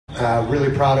Really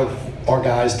proud of our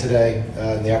guys today,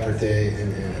 and the effort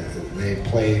they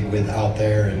played with out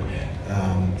there, and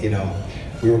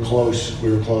we were close.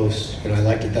 And I'd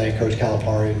like to thank Coach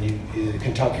Calipari and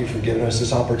Kentucky for giving us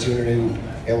this opportunity.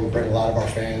 Able to bring a lot of our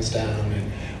fans down,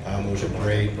 and it was a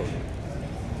great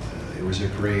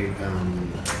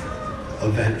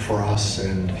event for us,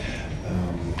 and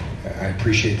I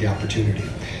appreciate the opportunity.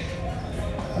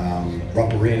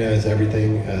 Rupp Arena is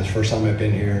everything. It's the first time I've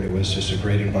been here, and it was just a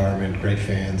great environment, great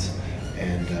fans,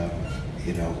 and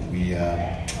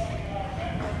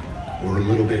we're a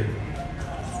little bit,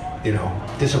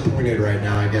 disappointed right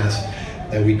now, I guess,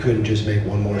 that we couldn't just make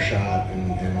one more shot,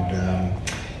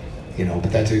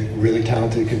 but that's a really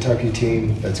talented Kentucky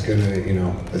team that's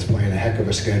that's playing a heck of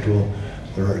a schedule.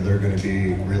 They're going to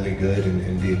be really good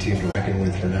and be a team to reckon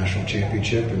with for national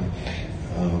championship, and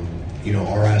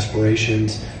our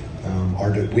aspirations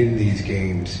are to win these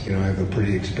games. I have a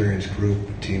pretty experienced group,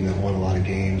 a team that won a lot of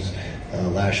games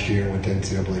last year, went to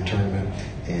NCAA tournament,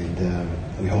 and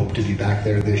we hope to be back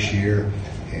there this year.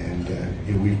 And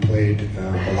we've played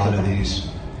a lot of these,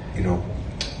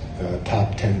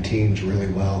 top 10 teams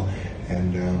really well,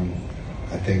 and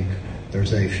I think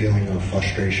there's a feeling of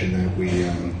frustration that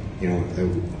that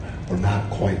we're not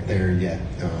quite there yet,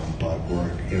 but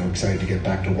we're excited to get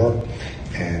back to work,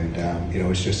 and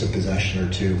it's just a possession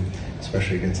or two,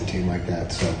 especially against a team like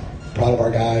that. So proud of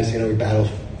our guys. We battled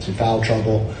some foul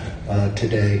trouble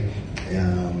today.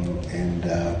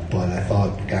 But I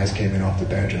thought guys came in off the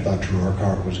bench. I thought Drew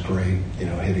Urquhart was great.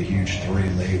 Hit a huge three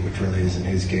late, which really isn't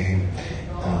his game.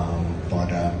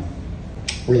 But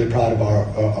really proud of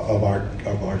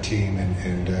our team,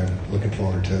 and looking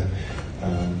forward to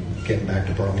getting back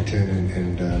to Burlington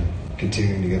and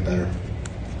continuing to get better.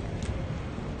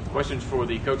 Questions for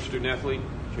the coach, student athlete.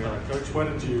 Coach, what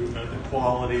did the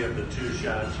quality of the two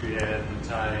shots you had and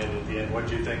tie in at the end? What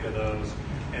did you think of those?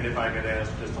 And if I could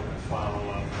ask just like a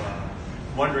follow-up,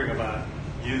 wondering about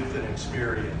youth and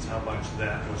experience, how much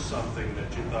that was something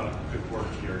that you thought could work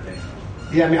to your game?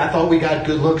 Yeah, I thought we got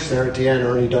good looks there at the end.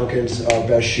 Ernie Duncan's our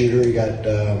best shooter. He got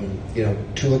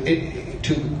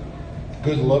two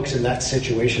good looks in that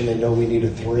situation. They know we need a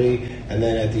three, and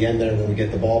then at the end there, when we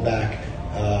get the ball back,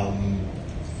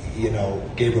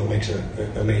 Gabriel makes an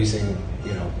amazing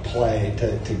play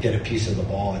to get a piece of the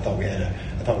ball. I thought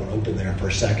we're open there for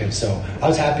a second. So I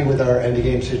was happy with our end of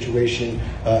game situation,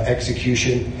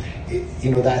 execution.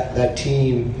 That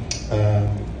team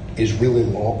is really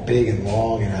big and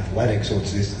long and athletic, so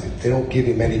they don't give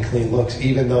you many clean looks.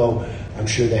 Even though I'm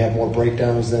sure they have more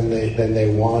breakdowns than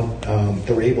they want,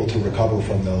 they're able to recover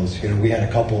from those. We had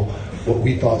a couple. What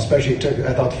we thought, especially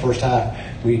I thought the first half,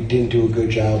 we didn't do a good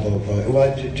job of.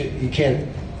 You can't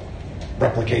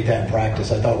replicate that in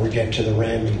practice. I thought we were getting to the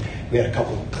rim, and we had a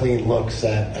couple of clean looks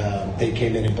that they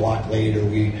came in and blocked late, or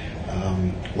we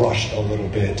rushed a little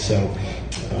bit. So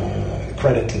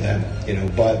credit to them,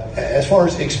 But as far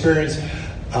as experience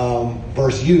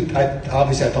versus youth, I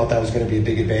thought that was going to be a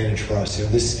big advantage for us.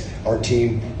 Our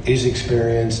team is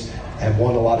experienced, have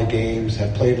won a lot of games,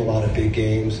 have played a lot of big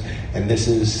games, and this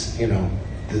is a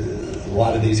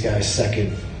lot of these guys'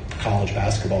 second college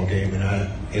basketball game, and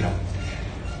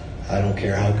I don't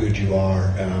care how good you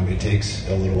are. It takes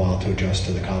a little while to adjust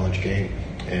to the college game.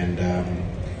 And,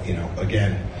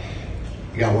 again,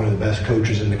 you got one of the best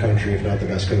coaches in the country, if not the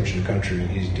best coach in the country, and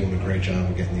he's doing a great job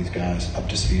of getting these guys up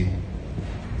to speed.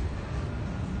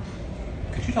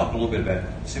 Could you talk a little bit about,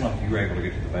 it seemed like you were able to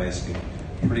get to the basket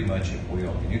pretty much at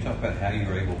will. Can you talk about how you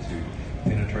were able to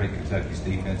penetrate Kentucky's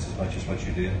defense as much as what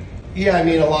you did? Yeah,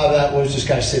 a lot of that was just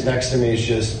guy sitting next to me is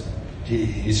just,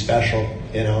 he's special,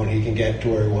 and he can get to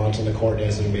where he wants on the court. He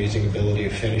has an amazing ability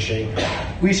of finishing.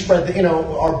 We spread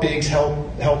our bigs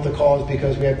help the cause,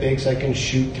 because we have bigs that can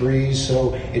shoot threes,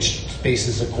 so it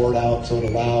spaces the court out, so it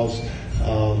allows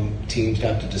teams to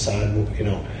have to decide,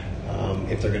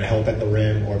 if they're going to help at the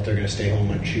rim or if they're going to stay home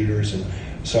on shooters. And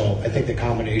so I think the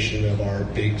combination of our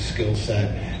big skill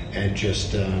set and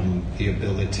just the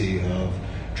ability of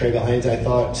Trae Bell-Haynes, I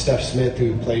thought Steph Smith,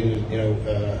 who played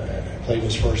in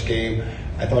his first game,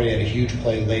 I thought he had a huge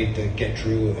play late to get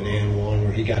Drew an and one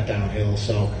where he got downhill.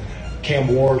 So Cam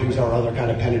Ward, who's our other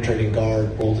kind of penetrating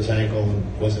guard, rolled his ankle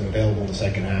and wasn't available in the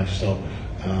second half. So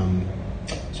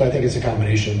I think it's a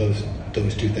combination of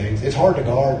those two things. It's hard to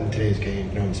guard in today's game,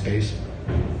 in space.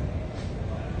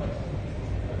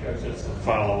 Okay, just a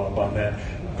follow-up on that.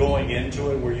 Going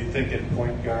into it, were you thinking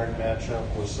point guard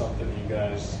matchup was something you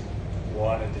guys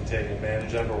wanted to take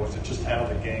advantage of, or was it just how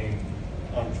the game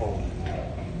unfolded?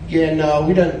 Yeah, no,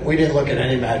 we didn't look at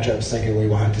any matchups thinking we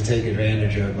wanted to take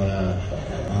advantage of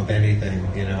anything.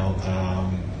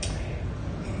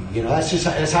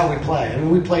 that's how we play. I mean,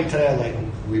 we played today like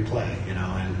we play, and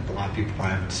a lot of people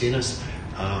probably haven't seen us,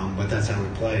 but that's how we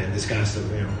play. And this guy's,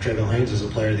 Trae Bell-Haynes is the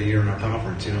player of the year in our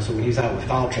conference, so when he's out with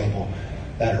foul trouble,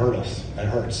 that hurts,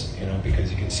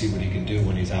 because you can see what he can do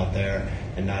when he's out there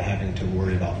and not having to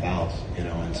worry about fouls,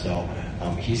 and so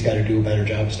he's got to do a better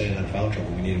job of staying out of foul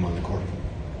trouble. We need him on the court.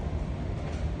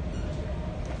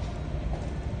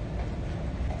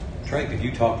 Trae, could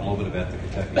you talk a little bit about the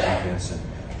Kentucky defense and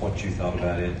what you thought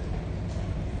about it?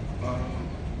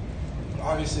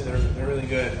 Obviously, they're really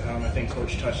good. I think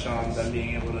Coach touched on them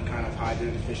being able to kind of hide their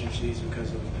deficiencies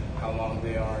because of how long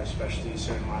they are, especially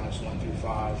certain lineups 1 through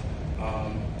 5.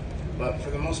 But for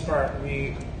the most part,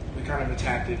 we kind of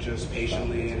attacked it just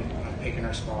patiently and picking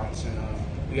our spots. And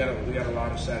we got a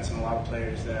lot of sets and a lot of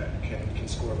players that can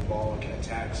score the ball and can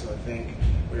attack. So I think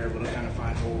we were able to kind of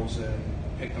find holes and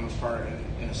pick them apart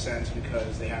in a sense,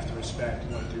 because they have to respect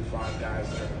 1 through 5 guys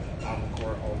that are on the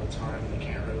court all the time, and they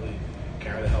can't really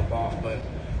help off. But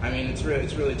I mean, it's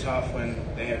really tough when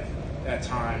they have at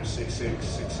times 6'6",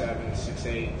 6'7",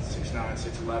 6'8", 6'9",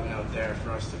 6'11" out there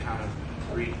for us to kind of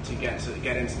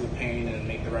get into the paint and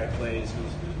make the right plays,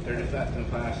 because they're defensive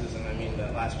passes. And I mean,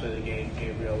 that last play of the game,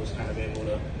 Gabriel was kind of able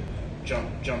to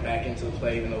jump back into the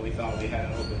play, even though we thought we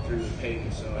had it open through with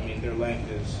Peyton. So I mean, their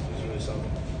length is really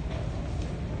something.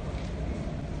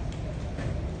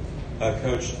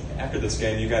 Coach, after this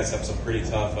game, you guys have some pretty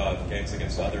tough games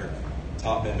against other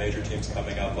top mid-major teams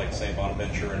coming up, like St.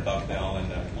 Bonaventure and Bucknell.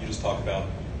 And can you just talk about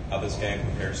how this game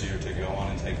prepares you to go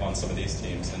on and take on some of these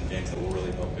teams and games that will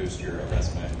really help boost your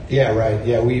resume? Yeah, right.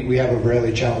 Yeah, we have a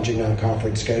really challenging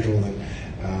non-conference schedule,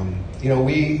 and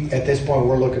we at this point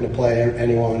we're looking to play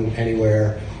anyone,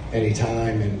 anywhere,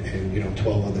 anytime, and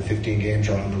 12 of the 15 games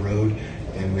are on the road,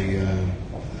 and we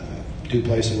do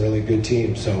play some really good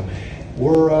teams. So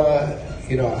we're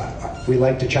we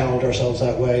like to challenge ourselves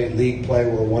that way. League play,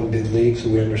 we're one big league, so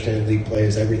we understand league play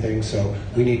is everything. So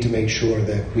we need to make sure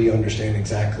that we understand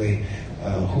exactly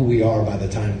who we are by the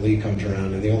time league comes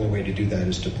around, and the only way to do that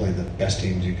is to play the best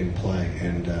teams you can play.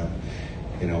 And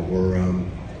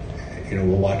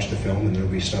we'll watch the film, and there'll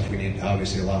be stuff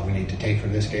obviously a lot we need to take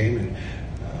from this game, and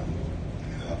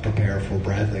prepare for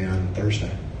Bradley on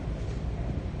Thursday.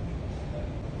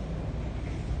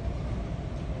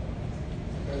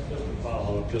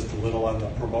 Follow up just a little on the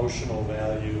promotional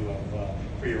value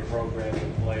for your program to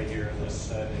play here in this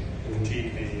setting,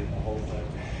 TV and the whole thing.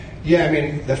 Yeah, I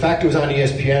mean, the fact it was on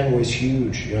ESPN was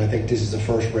huge. I think this is the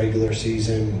first regular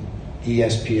season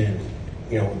ESPN,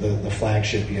 the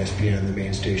flagship ESPN, the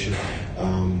main station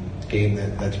game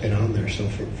that's been on there. So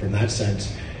from that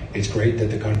sense, it's great that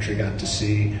the country got to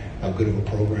see how good of a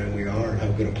program we are and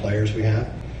how good of players we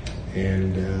have.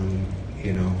 And,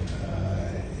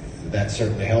 that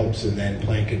certainly helps. And then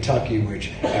playing Kentucky,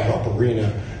 which at Rupp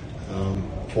Arena,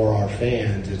 for our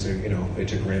fans, it's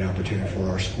a great opportunity for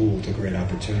our school. It's a great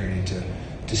opportunity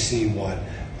to see what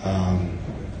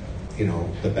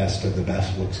the best of the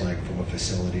best looks like from a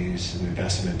facilities and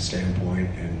investment standpoint.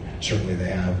 And certainly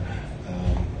they have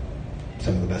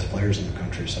some of the best players in the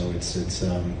country. So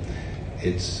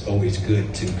it's always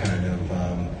good to kind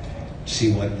of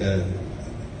see what the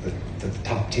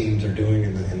top teams are doing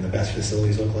and the best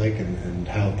facilities look like, and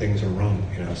how things are run.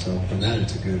 So from that,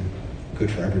 it's good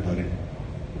for everybody.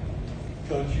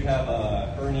 Coach, you have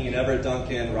Ernie and Everett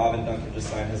Duncan. Robin Duncan just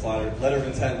signed his letter of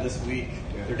intent this week.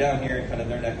 Yeah. They're down here in kind of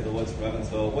their neck of the woods from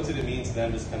Evansville. What did it mean to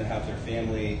them just kind of have their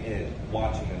family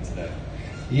watching them today?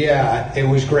 Yeah, it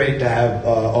was great to have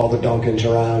all the Duncans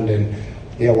around, and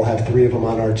we'll have 3 of them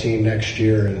on our team next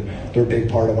year, and they're a big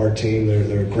part of our team.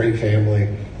 They're a great family.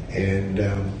 And,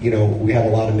 we have a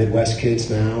lot of Midwest kids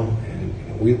now,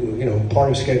 and we part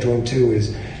of scheduling too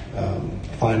is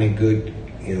finding good,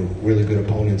 really good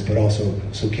opponents, but also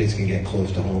so kids can get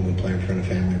close to home and play in front of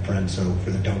family and friends. So for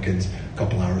the Duncans, a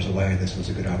couple hours away, this was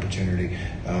a good opportunity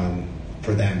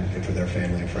for them and for their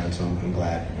family and friends. So I'm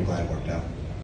glad it worked out.